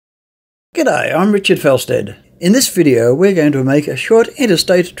G'day, I'm Richard Felstead. In this video we're going to make a short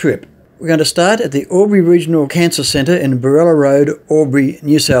interstate trip. We're going to start at the Albury Regional Cancer Centre in Barella Road, Albury,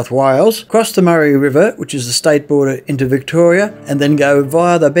 New South Wales, cross the Murray River, which is the state border, into Victoria, and then go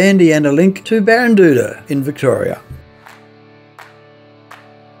via the Bandiana link to Baranduda in Victoria.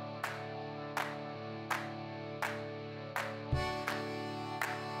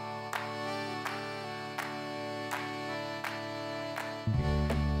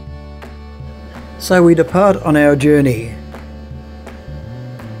 So we depart on our journey.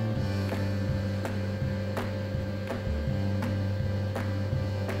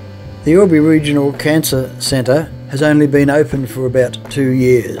 The Albury Regional Cancer Centre has only been open for about 2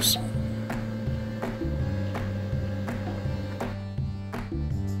 years.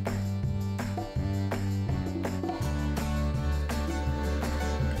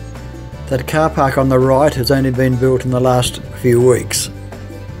 That car park on the right has only been built in the last few weeks.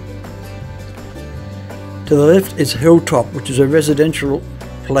 To the left is Hilltop, which is a residential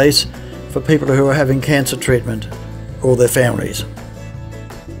place for people who are having cancer treatment or their families.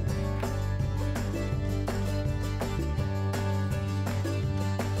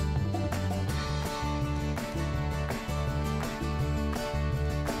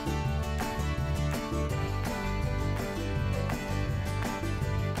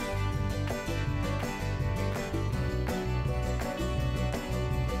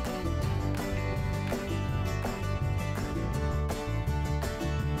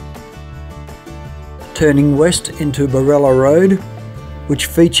 Turning west into Barella Road, which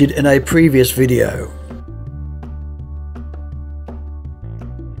featured in a previous video.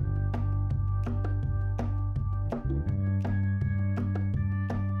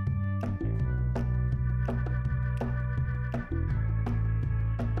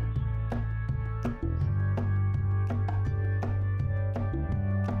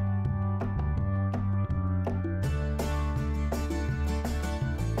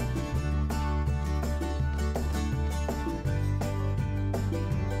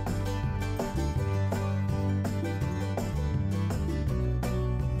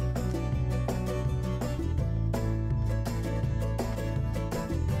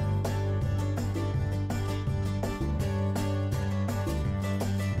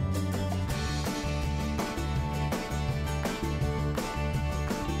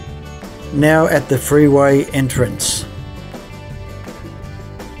 Now at the freeway entrance.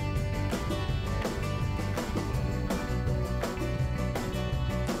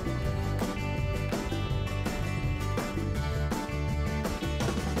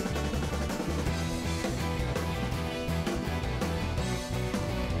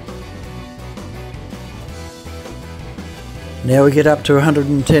 Now we get up to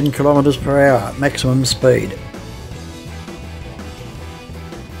 110 kilometers per hour, maximum speed.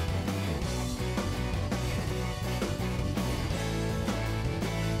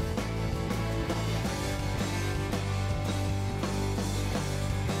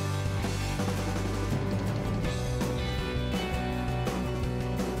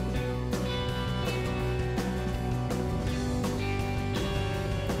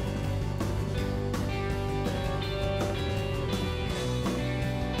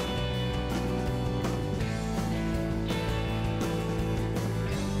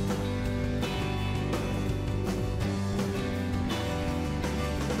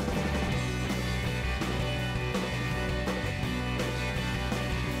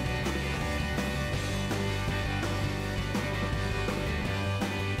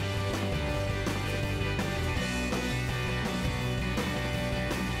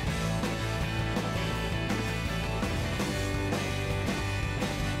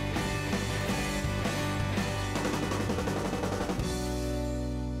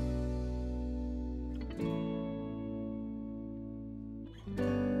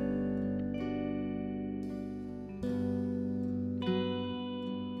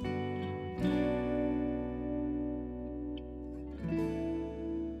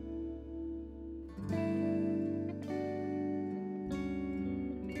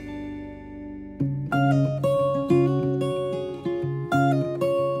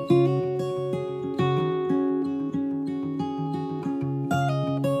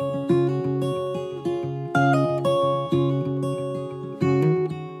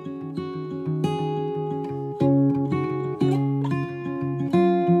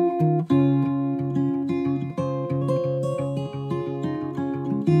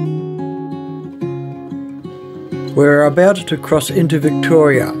 We're about to cross into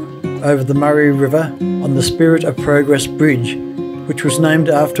Victoria over the Murray River on the Spirit of Progress Bridge, which was named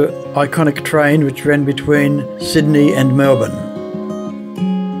after an iconic train which ran between Sydney and Melbourne.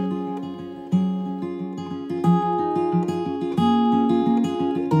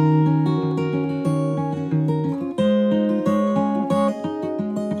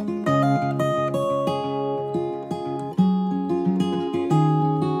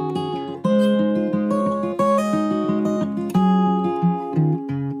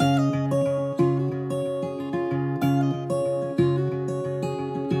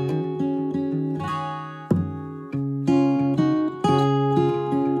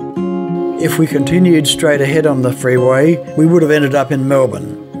 If we continued straight ahead on the freeway, we would have ended up in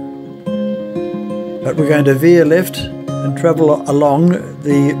Melbourne. But we're going to veer left and travel along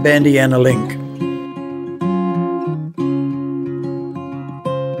the Bandiana link.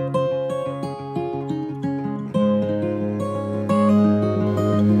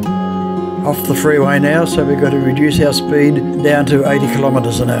 Off the freeway now, so we've got to reduce our speed down to 80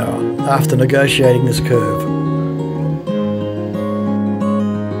 kilometres an hour after negotiating this curve.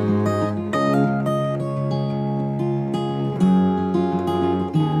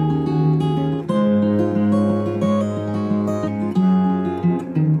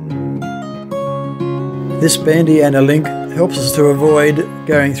 This Bandiana link helps us to avoid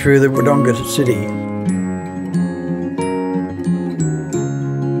going through the Wodonga city.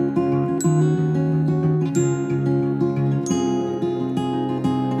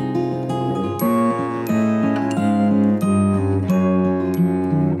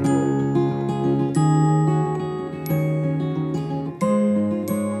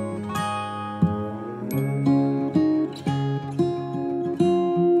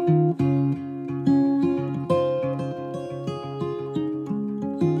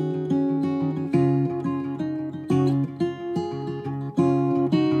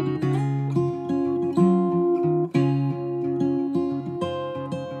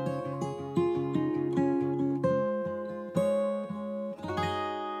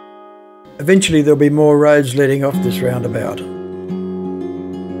 Eventually there'll be more roads leading off this roundabout.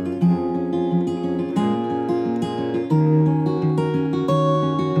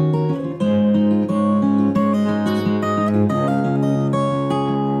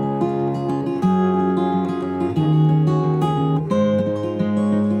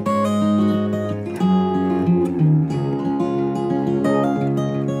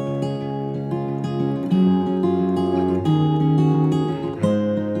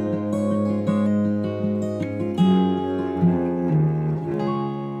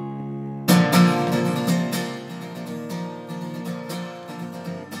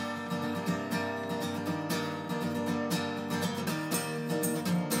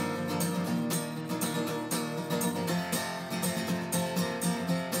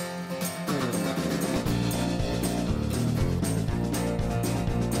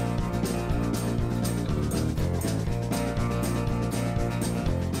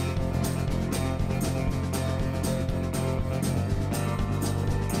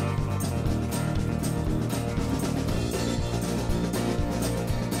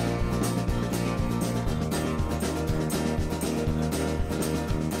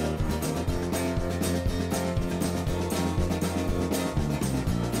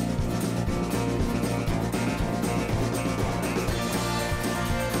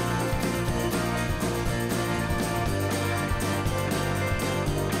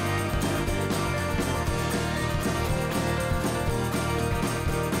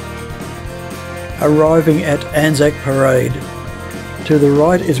 Arriving at Anzac Parade. To the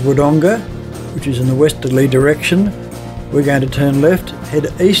right is Wodonga, which is in the westerly direction. We're going to turn left,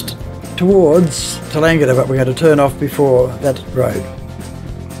 head east towards Tallangatta, but we're going to turn off before that road.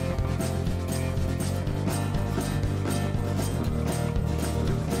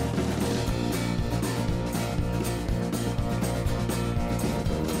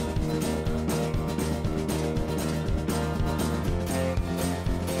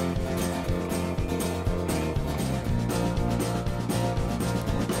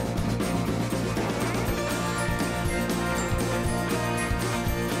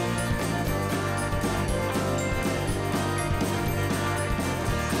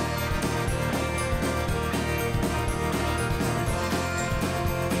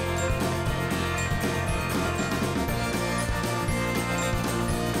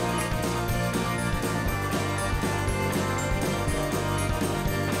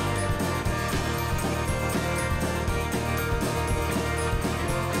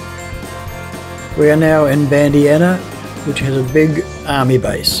 We are now in Bandiana, which has a big army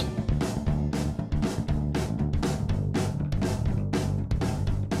base.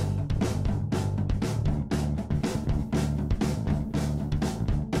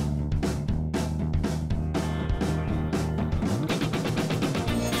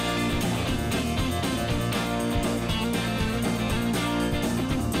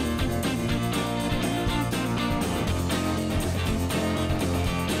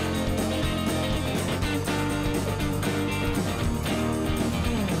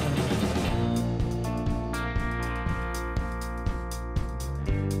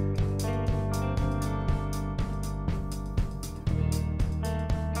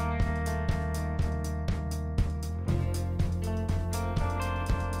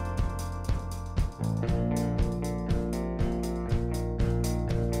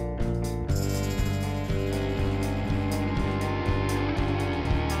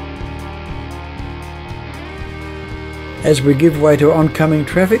 As we give way to oncoming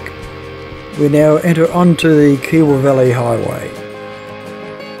traffic, we now enter onto the Kiewa Valley Highway.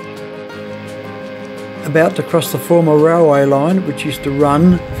 About to cross the former railway line which used to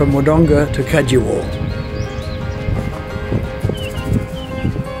run from Wodonga to Kajiwal.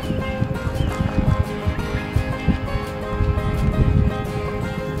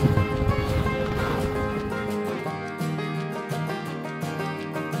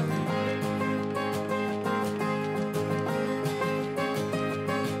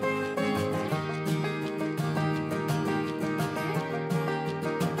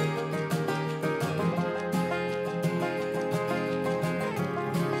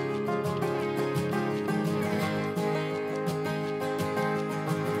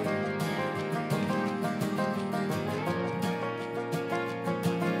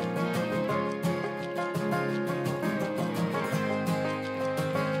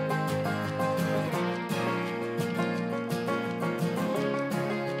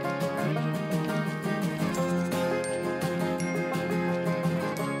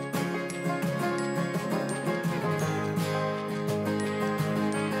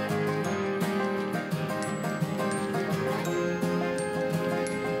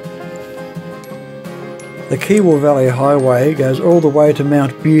 The Kiewa Valley Highway goes all the way to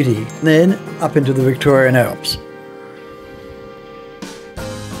Mount Beauty, then up into the Victorian Alps.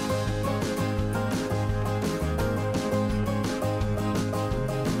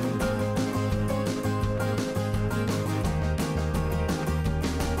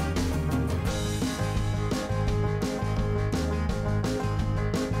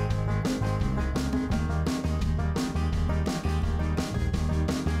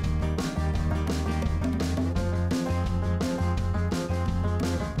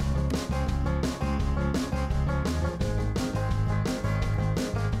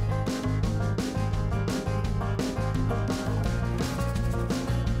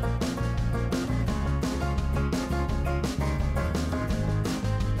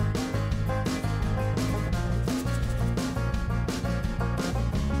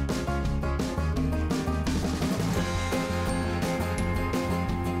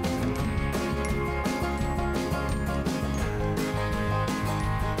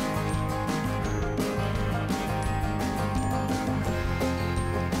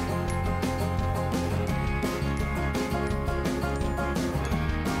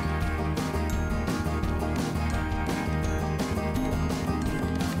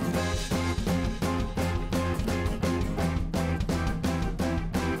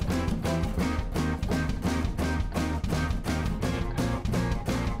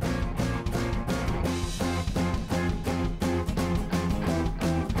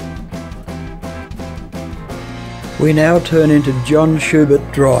 We now turn into John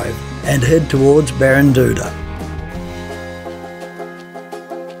Schubert Drive and head towards Baranduda.